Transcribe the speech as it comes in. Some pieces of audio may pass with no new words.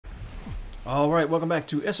All right, welcome back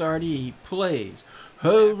to SRD Plays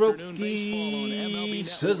Afternoon baseball on Hiroki MLB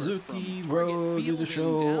Suzuki Network Road to the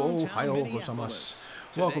show. Ohio Minneapolis. gozaimasu.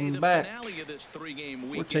 Today, Welcome the back. finale of this three-game We're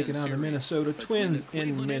weekend taking on the series Minnesota between Twins the in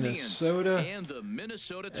Cleveland Minnesota. Indians and the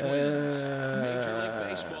Minnesota Twins. Major League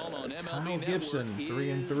Baseball on MLB Kyle Network Gibson, is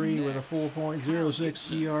 3-3 with a next.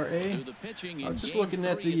 4.06 ERA. Do the pitching I in was just game looking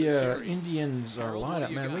at 3 of the series. Indians Harold, what lineup,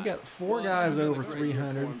 do you man. We got? got 4 guys over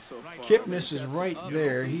 300. Kipnis is right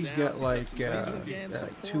there. He's got like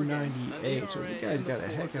 298. So the guy's got a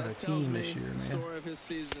heck of a team this year, man. Story of his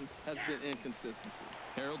season has been inconsistency.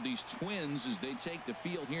 Harold, these Twins, as they take the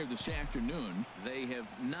field here this afternoon, they have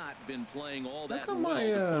not been playing all that come well, my,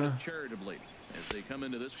 to put it charitably, as they come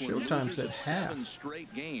into this one Showtime losers said of 7 half.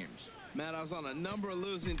 straight games. Matt, I was on a number of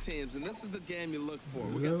losing teams, and this is the game you look for.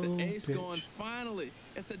 We got Low the ace pitch. going. Finally,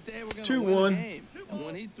 it's a day we're going to 2-1. win a game. And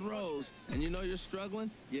when he throws, and you know you're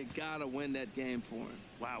struggling, you got to win that game for him.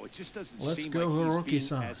 Wow, it just doesn't Let's seem go, like he's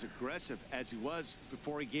Hiroki-san. being as aggressive as he was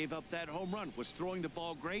before he gave up that home run. Was throwing the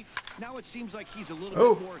ball great. Now it seems like he's a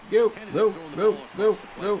little bit more tentative throwing the ball across the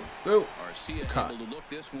plate. Garcia Cut. able to look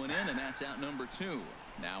this one in, and that's out number 2.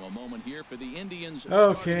 Now a moment here for the Indians.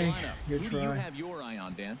 Okay, starting lineup. good Who do you try. have your eye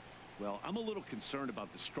on, Dan? Well, I'm a little concerned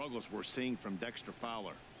about the struggles we're seeing from Dexter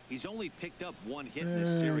Fowler. He's only picked up 1 hit in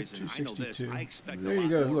this series, and I know this. 262. I expect There a you lot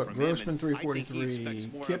go. more Look, from Grossman him, and I think he 343,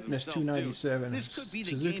 expects more of Kipnis himself, too. 297, This could be the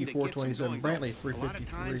Suzuki game that gets him 427, going, Brantley though. A lot of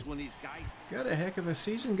 353. times when these guys Got a heck of a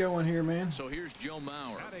season going here, man. So here's Joe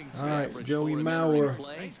Mauer. All right, Average Joey for him Mauer. in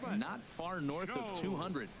play, not far north of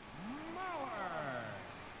 200.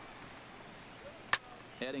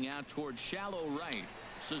 Heading out towards shallow right.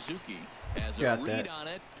 Suzuki has a Got read that. on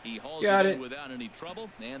it. He hauls Got it in it. without any trouble,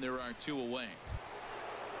 and there are 2 away.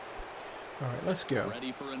 All right, let's go.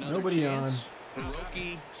 Ready for another Nobody chance.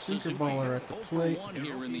 Hiroki Sinker Suzuki. baller at the 0 for plate. 1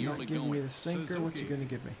 here in the Not early giving me going. the sinker. What's he going to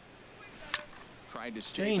give me? Tried to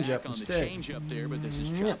stay Change back up on instead. the change up there, but this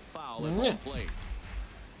is chopped foul at home plate.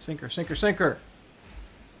 Sinker, sinker, sinker.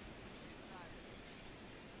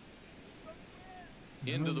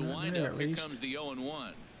 Into the not there, windup. at Here least. comes the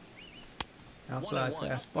 0-1. Outside 1-1.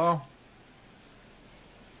 fastball.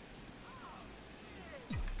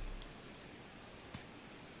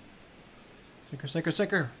 Sinker, sinker,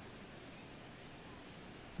 sinker.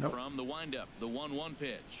 Nope. From the windup, the 1-1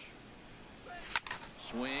 pitch.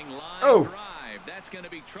 Swing, line, Oh. drive. That's going to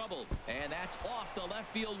be trouble. And that's off the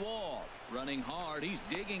left field wall. Running hard. He's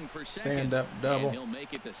digging for second. Stand up double. And he'll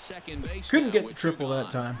make it to second base. Couldn't now get the with 2 triple that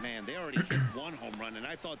gone. time. Man, they already hit 1 home run, and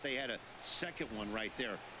I thought they had a second one right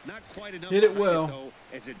there. Not quite enough. Hit it behind well. though,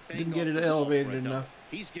 as it banged Didn't get off it the ball for elevated a double. enough.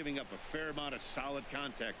 He's giving up a fair amount of solid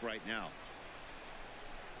contact right now.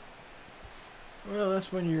 Well,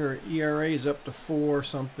 that's when your ERA's up to 4 or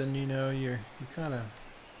something. You know, you're kind of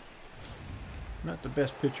not the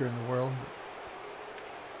best pitcher in the world.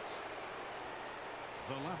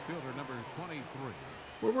 The left fielder, number 23.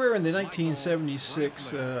 We're wearing the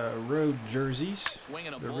 1976 road jerseys.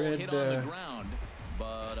 Swinging a The ball red, hit on the ground,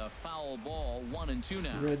 but a foul ball. 1-2 now.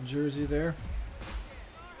 red jersey there.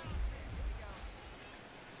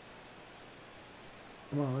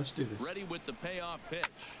 Come on, let's do this. Ready with the payoff pitch.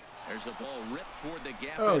 There's a ball ripped toward the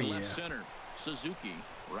gap Oh, in left yeah. center. Suzuki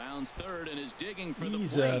rounds third and is digging for the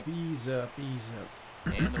Ease plate. up, ease up, ease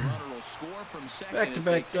up. And the runner will score from second.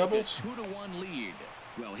 Back-to-back as they doubles. take a 2-1 lead.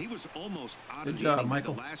 Well, he was almost out Good of job, the inning, but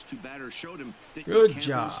Michael. The last 2 batters showed him that Good you can't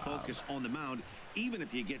job. lose focus on the mound, even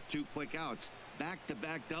if you get 2 quick outs.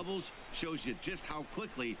 Back-to-back doubles shows you just how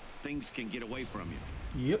quickly things can get away from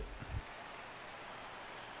you. Yep.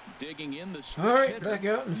 Digging in the switch All right, hitter, back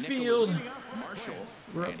out in Nicholas field. Marshall.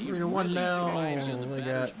 We're up And he 3-1 really now. thrives in the They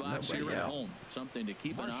batter's got box nobody here at out. home. Something to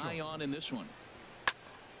keep an eye on in this one.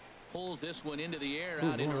 Pulls this one into the air Ooh,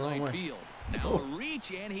 out into going the wrong right way. field. Now Oh. a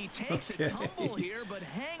reach, and he takes Okay. a tumble here, but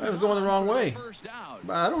hangs I was going the on wrong for way. First out.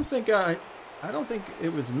 But I don't think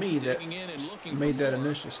it was me that Digging in and looking made for that more.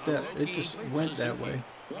 initial step. It Hiroki just went that Suzuki. way.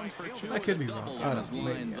 1 for 2 I with could a be double wrong. on I his don't know.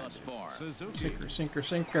 Maybe line I thus did. far. Sinker, sinker,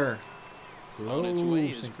 sinker. On its Low way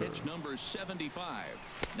is sinker. pitch number 75.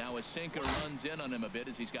 Now a sinker runs in on him a bit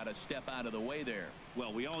as he's got to step out of the way there.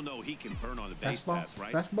 Well, we all know he can burn on the base Fastball? pass,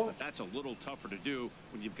 right? Fastball? But that's a little tougher to do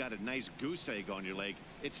when you've got a nice goose egg on your leg.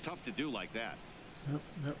 It's tough to do like that. Nope,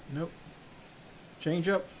 nope, nope. Change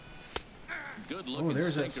up. Good looking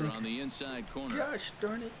there's that sinker sinker. on the inside corner. Gosh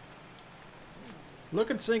darn it.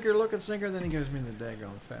 Looking sinker, then he gives me the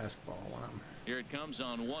daggone fastball when I'm... Here it comes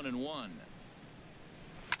on 1-1.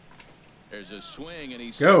 There's a swing, and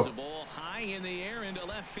he Go. sends the ball high in the air into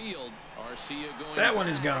left field. Arcia going That one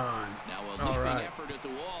is back. gone. Now a All leaping right. effort at the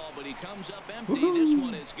wall, but he comes up empty. Woohoo. This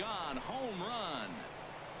one is gone. Home run.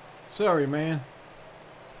 Sorry, man.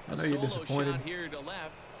 I know you're Solo disappointed. shot here to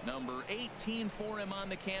left. Number 18 for him on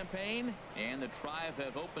the campaign, and the Tribe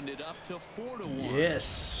have opened it up to 4-1.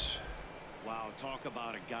 Yes. Wow, talk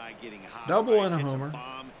about a guy getting hot. Double right? and a Hits homer.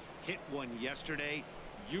 Bomb, hit one yesterday.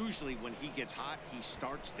 Usually when he gets hot, he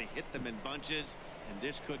starts to hit them in bunches, and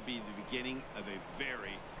this could be the beginning of a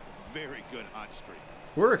very, very good hot streak.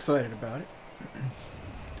 We're excited about it.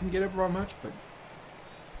 Didn't get up raw much, but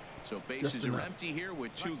So bases just are enough. empty here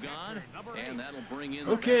with 2 gone, and that'll bring in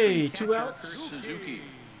Okay, the 2 catcher, outs. Suzuki.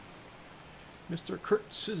 Mr. Kurt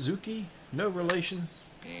Suzuki, no relation.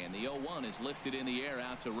 And the 0-1 is lifted in the air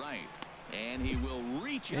out to right. And he will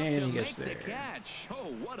reach up And to he make gets the there. catch.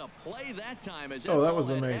 Oh, what a play that time. As Oh, that ball was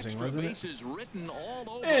had amazing, extra wasn't it? bases written all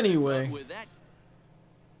over Anyway. it, but with that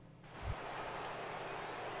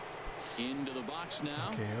into the box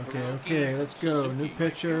now. Okay, let's go. Suzuki New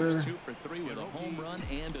pitcher. goes 2 for 3 with a home run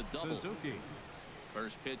and a double. Suzuki.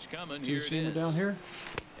 First pitch coming. Do you Here see it him is. down here?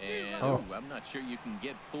 And Oh. I'm not sure you can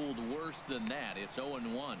get fooled worse than that. It's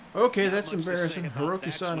 0-1. Okay, Not that's much to say embarrassing. about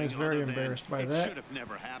Hiroki-san that is swing very other than embarrassed by it that. should have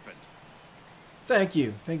never happened. Thank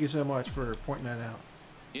you. Thank you so much for pointing that out.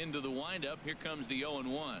 Into the windup. Here comes the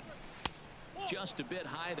 0-1. Just a bit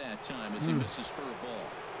high that time as he misses for a ball.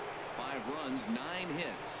 5 runs, 9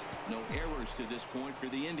 hits. No errors to this point for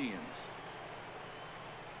the Indians.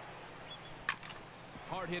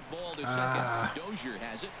 Hard hit ball to second. Dozier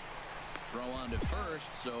has it. Throw on to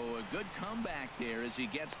first, so a good comeback there as he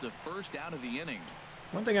gets the first out of the inning.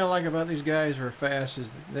 One thing I like about these guys who are fast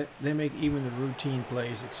is that they make even the routine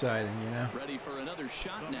plays exciting, you know? Ready for another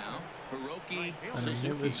shot now. Hiroki, I mean, Suzuki.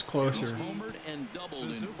 it was closer. He's homered and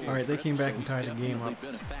doubled in 4 All right, they came back trips, and so tied he's the game definitely up.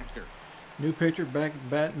 been a factor. New pitcher back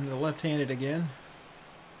batting the left-handed again.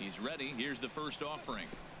 He's ready. Here's the first offering.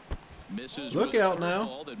 Misses Look with a out now.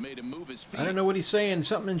 curveball that made him move his feet. I don't know what he's saying.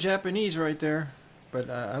 Something in Japanese right there. But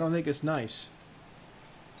I don't think it's nice.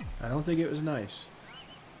 I don't think it was nice.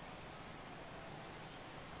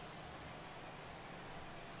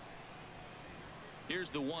 Here's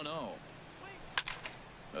the 1-0.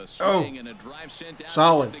 A swing and a drive sent out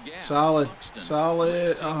Solid. the gap. Solid. Buxton Solid.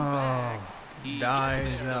 flips him Oh, back. He dies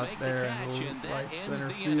gets there to out make the there catch, in and the that right ends center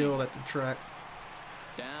the field inning. at the track.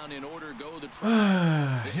 Down in order go the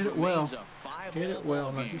Tribe. This Hit it well. remains a 5-all Hit it well.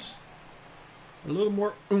 ball Now game. just a little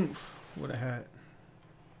more oomph would have had it.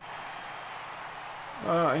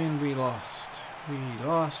 And we lost. We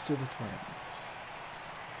lost to the Twins.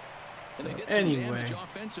 And they did some Anyway, damage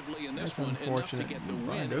offensively in this that's one, enough to unfortunate. get the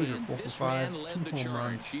Brian win, Dozier and 4 for this 5, man led 2 the home charge.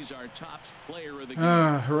 runs. He's our top player of the game.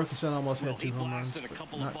 Hiroki-san almost Well, had he 2 home runs, blasted a but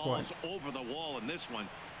couple not of quite. balls over the wall in this one.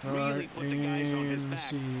 All Really right, put the guys on his and back let's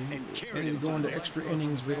see. and carried Ready to him go to into the extra right.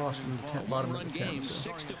 innings. We lost in the bottom of One-run the 10th. game, So.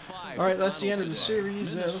 6-5. All right, that's the Final end of the today.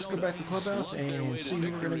 series. Let's go back to the clubhouse Minnesota and see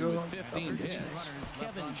who we're going to go up 15 against hits. next.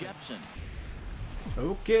 Kevin Jepson.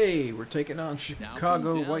 Okay, we're taking on Now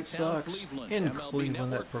Chicago from White downtown Sox Cleveland, in MLB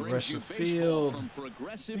Cleveland Network at brings Progressive you baseball Field. from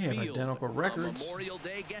Progressive We have Field. identical A records. Memorial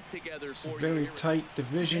Day get-together It's a for very you. tight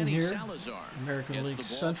division Danny here. Salazar American gets League the ball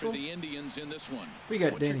Central. for the Indians in this one. We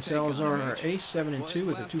got What's your Danny take on Salazar, the our match? ace, 7-2 with a Well,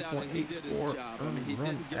 he left out and he did his 2.84 job. I mean, he run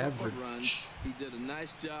didn't give up a average. run. He did a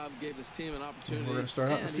nice job, gave his team an opportunity. And we're going to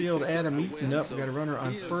start out in the and he field. picked up Adam the Eaton win, up. We got a runner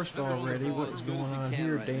on he is first controlling the already. ball What as is good as going he on can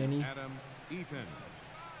here, right now. Danny? Adam Eaton.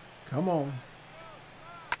 Come on.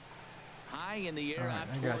 High in the air All right, out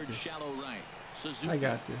I got towards this. shallow right. Suzuki I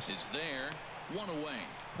got this. is there, 1 away.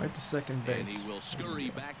 Right to second And base. he will scurry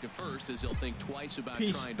back to first as he'll think twice about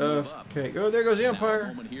Piece trying to move of up. cake. Oh, there goes the Now a umpire.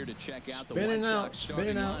 moment here to check out the Spinning White out, Sox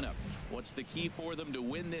spinning starting out. lineup. What's the key for them to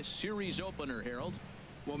win this series opener, Harold?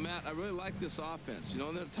 Well, Matt, I really like this offense. You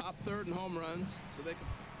know, they're top third in home runs, so they can.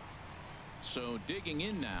 So digging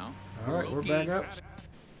in now. All right, we're Hiroki back up.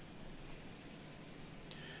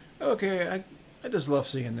 Okay, I just love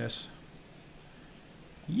seeing this.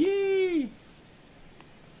 Yee!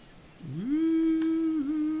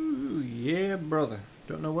 Woo! Yeah, brother.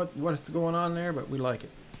 Don't know what's going on there, but we like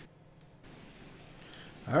it.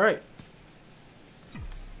 All right.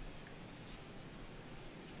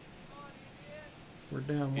 We're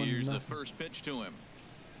down 1-0. Here's the first pitch to him.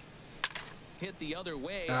 Hit the other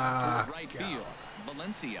way Ah, toward right God. field.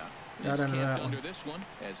 Valencia Got is under kept that one. under this one.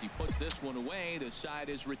 As he puts this one away, the side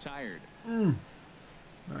is retired. Not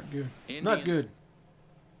good. Not Indian. good.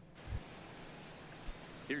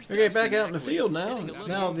 Here's Okay, Dustin back out in the Ackley, field now. hitting a It's little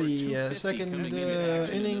now over the 250 second coming into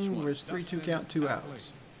action in this inning. one. Where it's 3-2 count, 2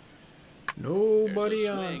 outs. There's Nobody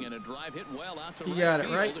a swing on. and a drive hit well out to You right got it,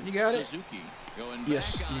 field. right? You got it? Suzuki going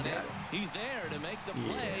Yes, back you on got it. it. He's there to make the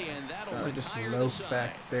play, and that'll Gotta just retire the loaf side.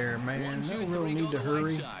 back there, man. 1, 2, No real 3 need go to the White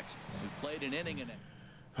hurry. Sox, who played an inning and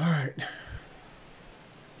a All right.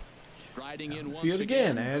 Striding in once Field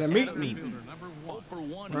again. Add a meeting. Fielder number 1. 0 for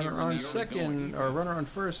 1 Runner here in the on early second, going. or runner on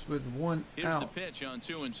first with one Here's out. the pitch on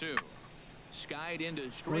 2-2. Skied into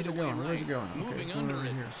Where's straightaway it going? right. Where's it going? Okay, Moving going under over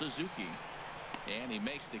it, here. Suzuki. And he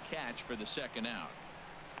makes the catch for the second out.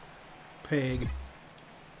 Peg.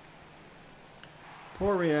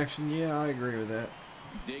 Poor reaction. Yeah, I agree with that.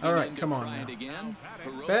 Digging All right, in to come on try now. it again.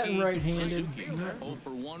 Hiroki, Batting right-handed. Suzuki, Not- 0 for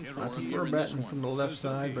 1 for I him prefer here in this batting one. from the left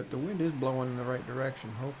side, but the wind is blowing in the right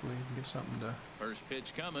direction. Hopefully, he can get something to. First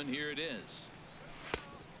pitch coming. Here it is.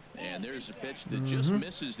 And there's a pitch that just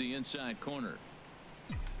misses the inside corner.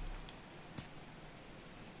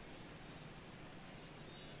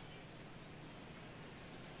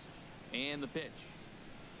 And the pitch.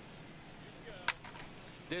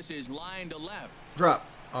 This is line to left. Drop.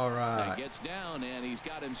 All That right. gets down, and he's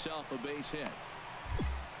got himself a base hit.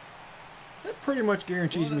 That pretty much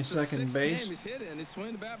guarantees Well, me that's the second sixth base. game he's hit in. He's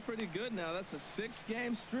swinging about pretty good now. That's a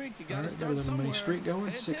 6-game streak. You got All to right, got a start little mini somewhere. streak going.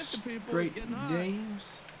 Pay 6 attention, people. straight Getting hot.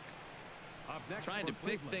 games. Up next Trying for to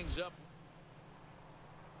pick Cleveland. things up.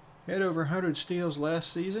 Had over 100 steals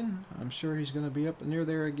last season. I'm sure he's going to be up near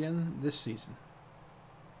there again this season.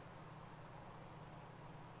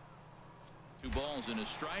 2 balls and a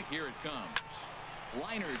strike. Here it comes.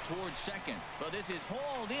 Liner towards second, but this is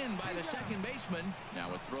hauled in by the second baseman. Now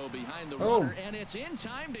a throw behind the runner, and it's in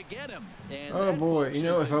time to get him. And Oh that, boy, folks, you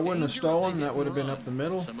know, is if I the wouldn't have danger stolen, of the that would have hit been and up the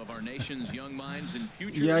middle. run. Some of our nation's young minds and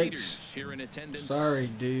future Yikes. leaders here in attendance. Sorry,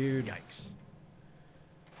 dude. Yikes.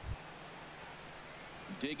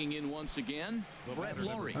 Digging in once again, Brett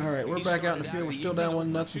Laurie. All right, we're He back out in started the field. We're the still down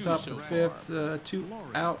evening 1-0, 0 top so of the far. fifth. 2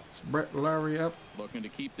 outs. Brett Lowry up. Looking to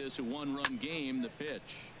keep this a 1-run game. The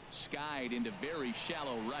pitch skied into very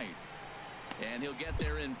shallow right. And he'll get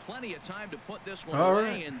there in plenty of time to put this one All away,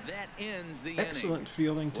 right. and that ends the Excellent inning.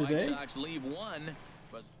 fielding today. White Sox leave 1,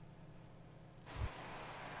 but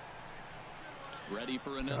ready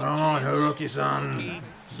for another Come on, chance. Hiroki-san. Hiroki,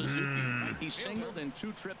 Suzuki. He's singled in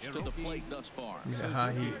 2 trips to the plate thus far. Give me the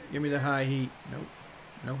high heat. Give me the high heat. Nope.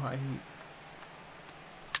 No high heat.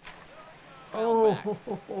 Oh, ho,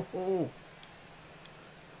 ho, ho, ho.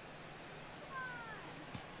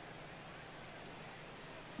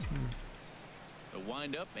 The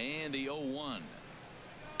windup and the 0-1.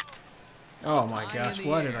 Oh my gosh,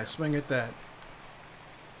 why did I swing at that?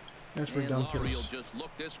 That's And Laurie will ridiculous. just look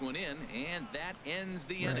this one in, and that ends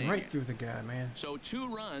the Ran inning. right through the guy, man. So 2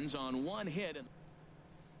 runs on 1 hit. Okay,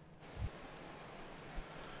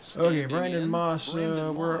 Standing Brandon in, Moss,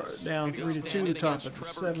 Brandon we're Moss. down 3-2, Standing top against of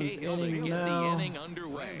the Trevor 7th Cahill to inning get the now. inning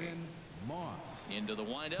underway. Brandon Moss. Into the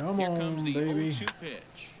windup. Come Here on, comes the baby. 0-2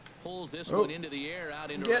 pitch. Pulls this Oh. one into the air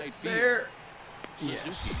out into Get right field. there. Suzuki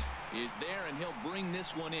Yes. is there, and he'll bring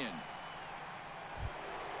this one in.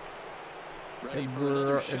 Ready for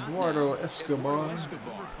another shot Eduardo now. Escobar.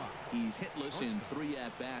 Escobar. He's hitless in 3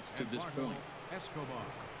 at-bats to this Eduardo point. Escobar.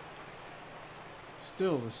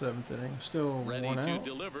 Still the 7th inning. Still Ready 1 to out.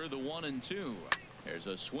 deliver the 1-2. There's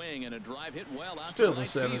a swing and a drive hit well out Still to the right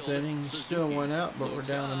 7th field. inning. Still Suzuki 1 out, but we're looks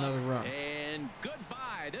down up, another run. And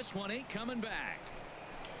goodbye. This one ain't coming back.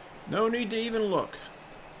 No need to even look.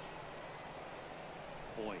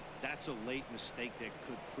 Boy, that's a late mistake that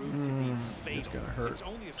could prove to be fatal. It's going to hurt. It's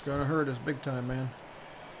only a It's going to hurt us big time, man.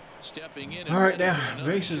 Stepping in. All right, and ready now, for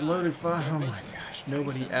another bases shot. loaded 5. Oh my gosh,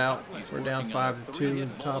 nobody out. He's We're down working on a 5-2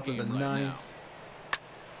 at the top of the 9th.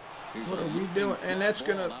 What are we doing? And that's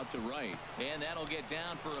Ball gonna. out to right, and that'll get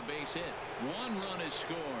down for a base hit. 1 run is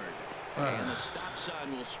scored. And the stop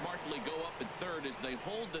sign will smartly go up at third as they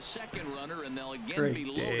hold the second runner, and they'll again Great be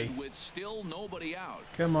loaded day. with still nobody out.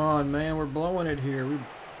 Come on, man, we're blowing it here.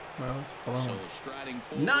 Well, it's So blowing. striding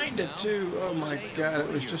forward 9-2. now, Oh my Jose God,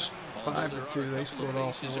 it was Abreu. just Although 5-2. there are They a couple scored of all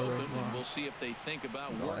bases 4 of those open, and We'll runs. see if they think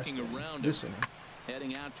about The last working inning. around This it. inning.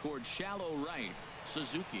 Heading out towards shallow right.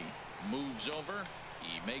 Suzuki moves over.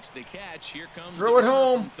 He makes the catch. Here comes Throw the it runner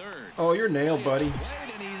home. from third. Oh, you're nailed, buddy.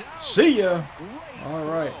 Played, and he's out. See ya. Great All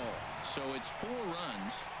right. throw. So it's 4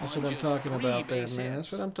 runs. That's on what I'm just talking 3 about there, base man. hits.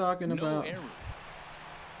 That's what I'm talking No about. error.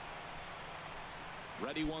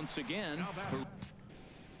 Ready once again.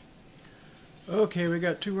 Okay, we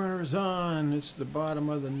got 2 runners on. It's the bottom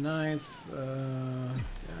of the 9th. Gosh,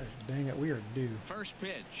 dang it, we are due. First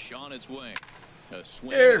pitch on its way. A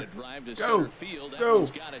swing There. and a drive to Go. center field. That Go.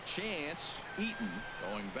 one's got a chance. Eaton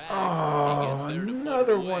going back. Oh, He gets there to put it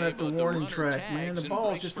another away, one at the but warning runner track, man. tags The and ball's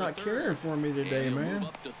breaks just for not third. caring for me today, And he'll man. move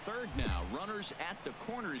up to third now. Runners at the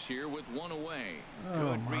corners here with 1 away.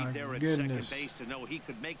 Oh Good my read there at goodness. second base to know he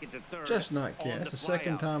could make it to third. Just not on caring. That's the the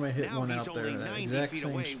second flyout. time I hit Now one he's out there only in that 90 exact feet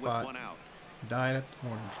same away with spot. 1 out. Died at the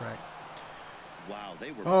warning track. Wow,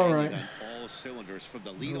 they were All banging right. on all cylinders from the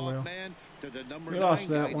Oh, leadoff well. man to the number We 9 lost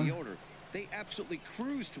that guy one. in the order. They absolutely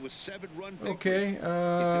cruised to a 7-run victory. Okay, It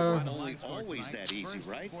only always that easy,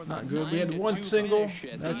 right? not good. We had one 9-2 single. finish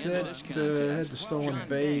at the That's end of it. this contest. Had the stolen John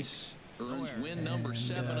base. Earns win number And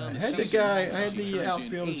 7 on the had the season guy. I as had he the turns in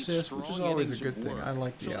outfield 8 assist, which is strong always a innings good of thing. work. I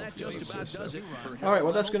like the So that outfield just about assist. does So. it for All right,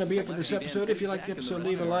 well, that's Harold going to be it for Reynolds. this Lefty episode. Dan If you liked the Plesac and episode, the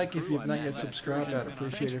leave a rest of like. our If crew you've on not that yet subscribed, I'd version.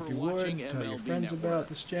 appreciate it Thanks if for you watching would. Tell your MLB friends Network. about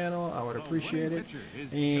this channel. I would appreciate it. pitcher is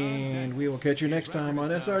John And Beck. we will catch you next time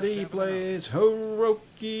on SRD Plays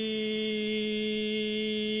Hiroki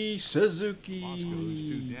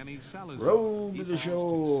Suzuki. Road to the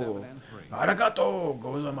show. Arigato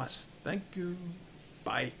gozaimasu. Thank you.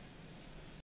 Bye.